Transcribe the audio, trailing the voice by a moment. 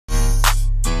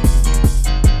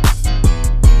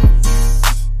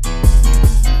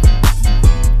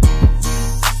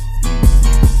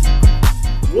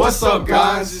What's up,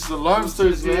 guys? It's the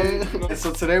LERMsters, man. And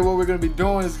so today, what we're gonna be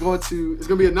doing is it's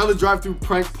gonna be another drive-through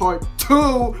prank part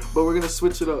 2, but we're gonna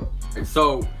switch it up.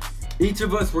 So each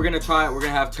of us, we're gonna try it. We're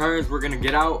gonna have turns. We're gonna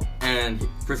get out, and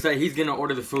per se, he's gonna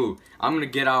order the food. I'm gonna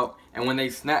get out, and when they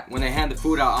hand the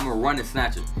food out, I'm gonna run and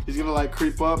snatch it. He's gonna like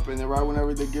creep up, and then right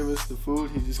whenever they give us the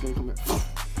food, he's just gonna come in.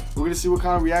 We're gonna see what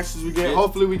kind of reactions we get. Yeah.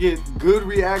 Hopefully we get good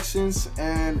reactions,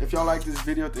 and if y'all like this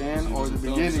video at the end or the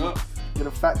beginning, get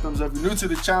a fat thumbs up. If you're new to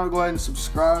the channel, go ahead and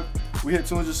subscribe. We hit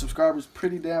 200 subscribers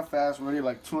pretty damn fast. We're already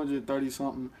like 230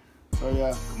 something. So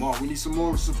yeah. Come on, we need some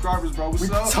more subscribers, bro.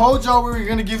 What's up? We told y'all we were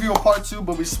gonna give you a part 2,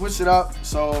 but we switched it up.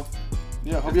 So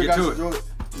yeah, hope you guys enjoy it.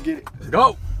 Let's get it. Let's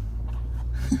go.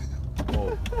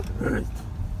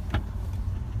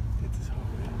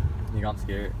 Nigga, I'm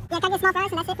scared. Yeah, can I get small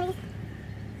fries and that's it, please?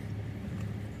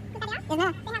 Yes, thank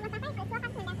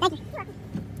you.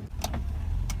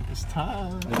 It's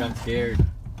time. Nigga, I'm scared.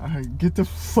 Alright, get the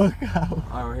fuck out.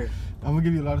 Alright, we're here. I'm gonna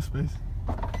give you a lot of space.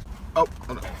 Oh,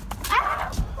 hold on.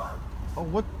 Oh,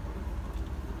 what?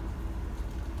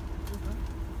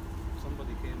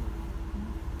 Somebody came.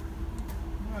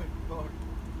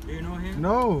 Do you know him?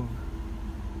 No.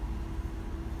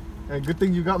 Hey, good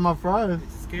thing you got my fries.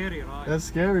 It's scary, right? That's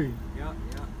scary. Yeah.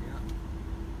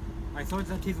 I thought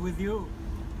that he's with you.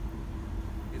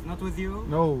 He's not with you?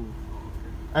 No. Oh, okay.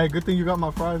 Hey, good thing you got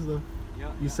my fries though. Yeah.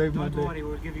 You saved my day. Don't worry,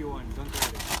 we'll give you one. Don't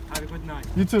worry. Have a good night.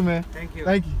 You too, man. Thank you.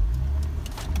 Thank you.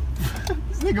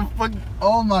 This nigga fucking.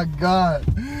 Oh my god.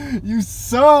 You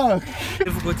suck.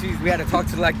 Difficulties. We had to talk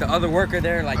to like the other worker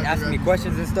there, like asking me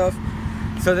questions and stuff.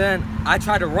 So then I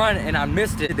tried to run and I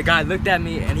missed it. The guy looked at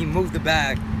me and he moved the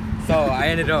bag. So I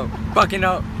ended up fucking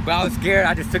up, but I was scared.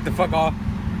 I just took the fuck off.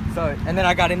 So, and then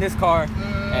I got in this car,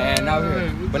 and now we're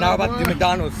here. But now we're about to do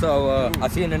McDonald's, so I'll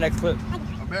see you in the next clip.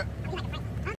 I bet.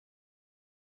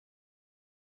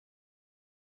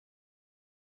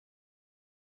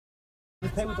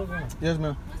 Yes,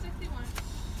 ma'am. 161.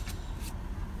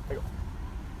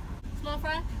 Small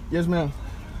fry? Yes, ma'am.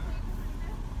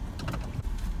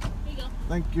 Here you go.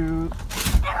 Thank you.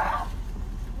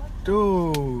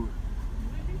 Dude.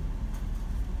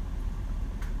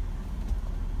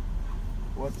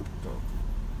 What the fuck?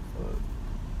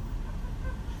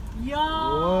 Yo!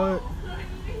 What?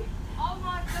 Oh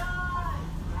my god!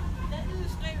 That dude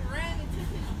straight ran and took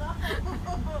his stuff.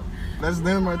 That's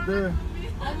them right there.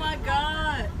 Oh my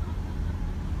god!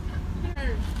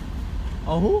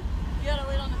 Oh, who? You gotta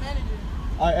wait on the manager.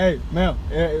 Hey, ma'am,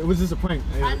 it was just a prank.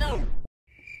 I know.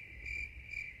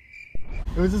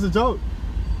 It was just a joke.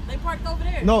 They parked over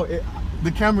there. No,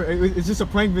 the camera, it's just a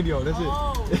prank video. That's it.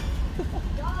 Y'all, they just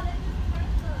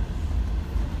pranked us.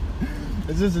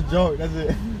 It's just a joke. That's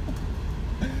it.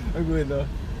 I'm good though.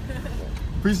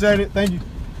 Appreciate it. Thank you.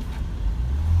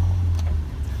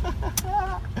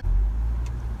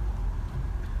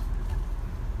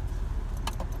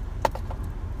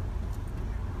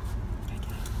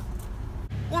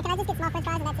 Yeah, can I just get small french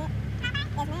fries and that's it?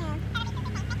 Yes, ma'am.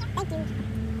 Thank you.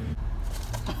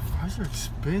 Fries are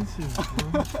expensive, bro.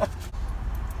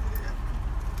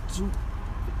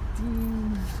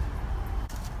 $2.15.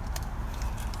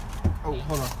 Oh,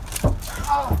 hold on.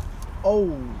 Oh.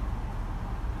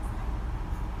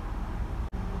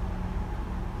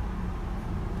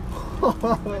 What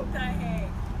the heck?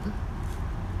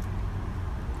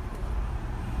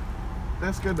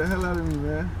 That scared the hell out of me,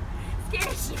 man. Scared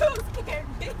you, scared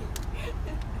me.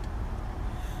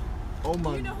 Oh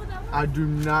my. Do you know who that was? I do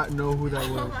not know who that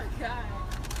was. Oh my god.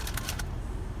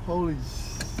 Holy Oh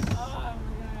my god.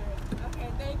 Okay,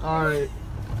 thank you. Alright.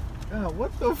 Yeah,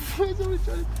 what the fuck? Somebody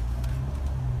trying to...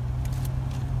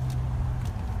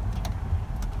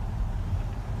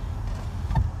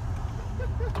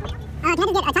 Can I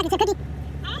just get a chocolate chip cookie?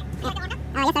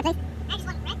 Yes, sir, please.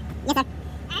 Yes, sir.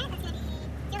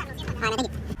 Alright,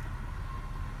 thank you.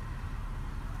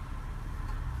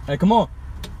 Hey, come on.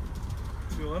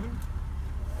 211?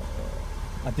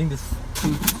 I think this.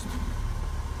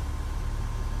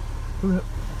 Who?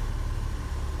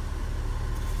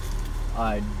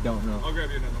 I don't know. I'll grab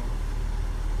you another one.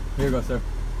 Here you go, sir.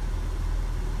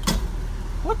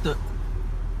 What the?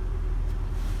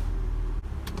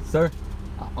 Sir,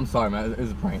 I'm sorry, man. It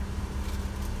was a prank.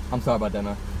 I'm sorry about that,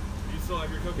 man. You still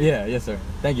have your cookie? Yeah, yes, sir.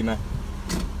 Thank you, man.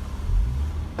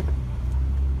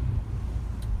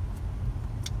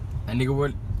 That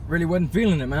nigga really wasn't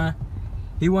feeling it, man.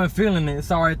 He wasn't feeling it.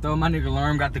 It's alright though. My nigga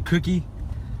LERM got the cookie.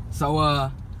 So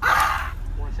 1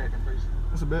 second, please.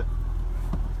 That's a bit.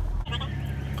 Can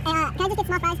I just get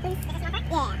small fries, please?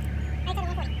 Yeah.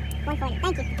 140.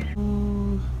 Thank you.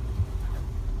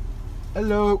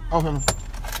 Hello. Oh, hold on.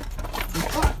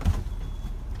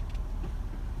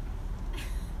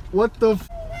 What the f?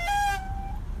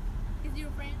 Is your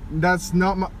friend? That's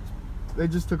not my. They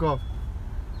just took off.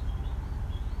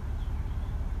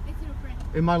 Is your friend?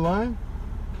 Am I lying?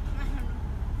 I don't know.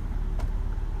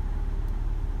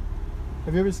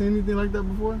 Have you ever seen anything like that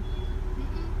before?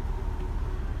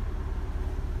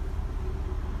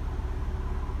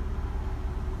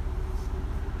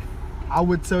 I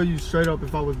would tell you straight up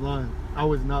if I was lying. I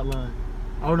was not lying.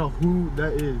 I don't know who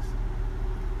that is.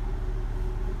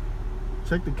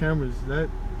 Check the cameras. That.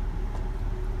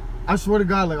 I swear to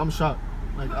God, like I'm shocked.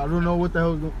 Like I don't know what the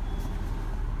hell is going.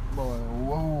 Boy,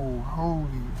 whoa, holy.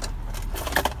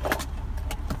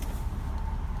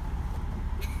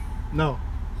 No.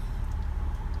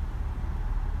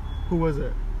 Who was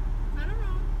it? I don't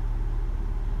know.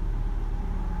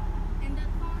 And that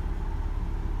phone?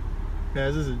 Yeah,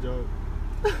 this is a joke.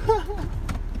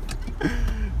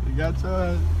 You got your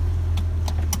ass.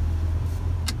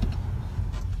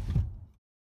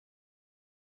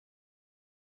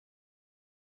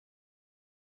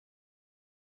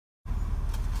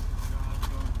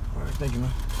 Alright, thank you,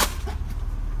 man.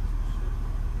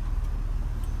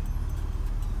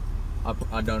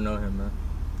 I don't know him, man.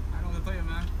 I don't know what to tell you,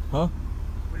 man. Huh?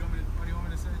 What do you want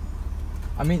me to say?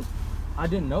 I mean, I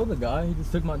didn't know the guy. He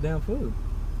just took my damn food.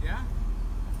 Yeah?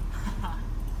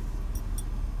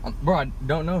 Bro, I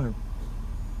don't know him.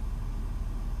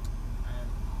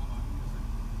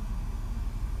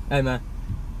 Hey, man.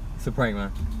 It's a prank,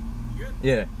 man. You good?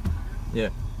 Yeah. Yeah.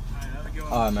 Alright, have a good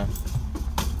one. Alright, man.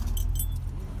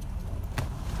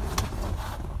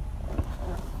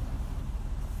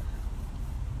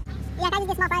 Yeah, can I just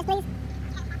get small fries, please?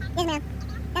 Yes, ma'am.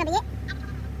 That'll be it.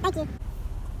 Thank you.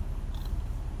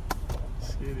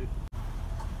 Let's get it.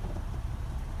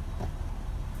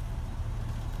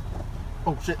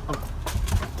 Oh shit. Oh.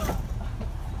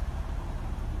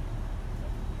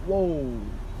 Whoa.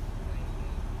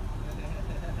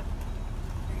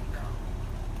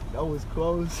 That was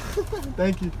close.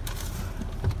 Thank you.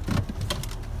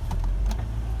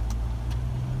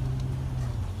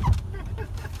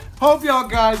 Hope y'all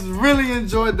guys really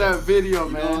enjoyed that video,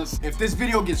 man. If this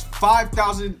video gets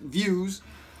 5,000 views,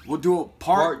 we'll do a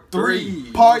part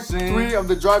 3. Part 3 of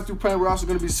the drive-thru prank. We're also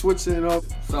gonna be switching it up.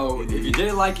 So, if you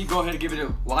did like it, go ahead and give it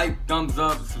a like, thumbs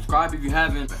up, subscribe if you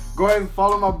haven't. Go ahead and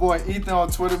follow my boy Ethan on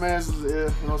Twitter, man. You know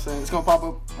what I'm saying? It's gonna pop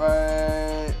up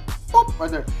right, boop, right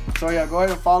there. So yeah, go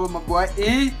ahead and follow my boy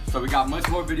E. So we got much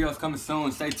more videos coming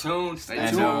soon. Stay tuned.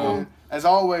 Stay tuned. As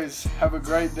always, have a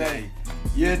great day.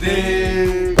 You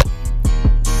dig?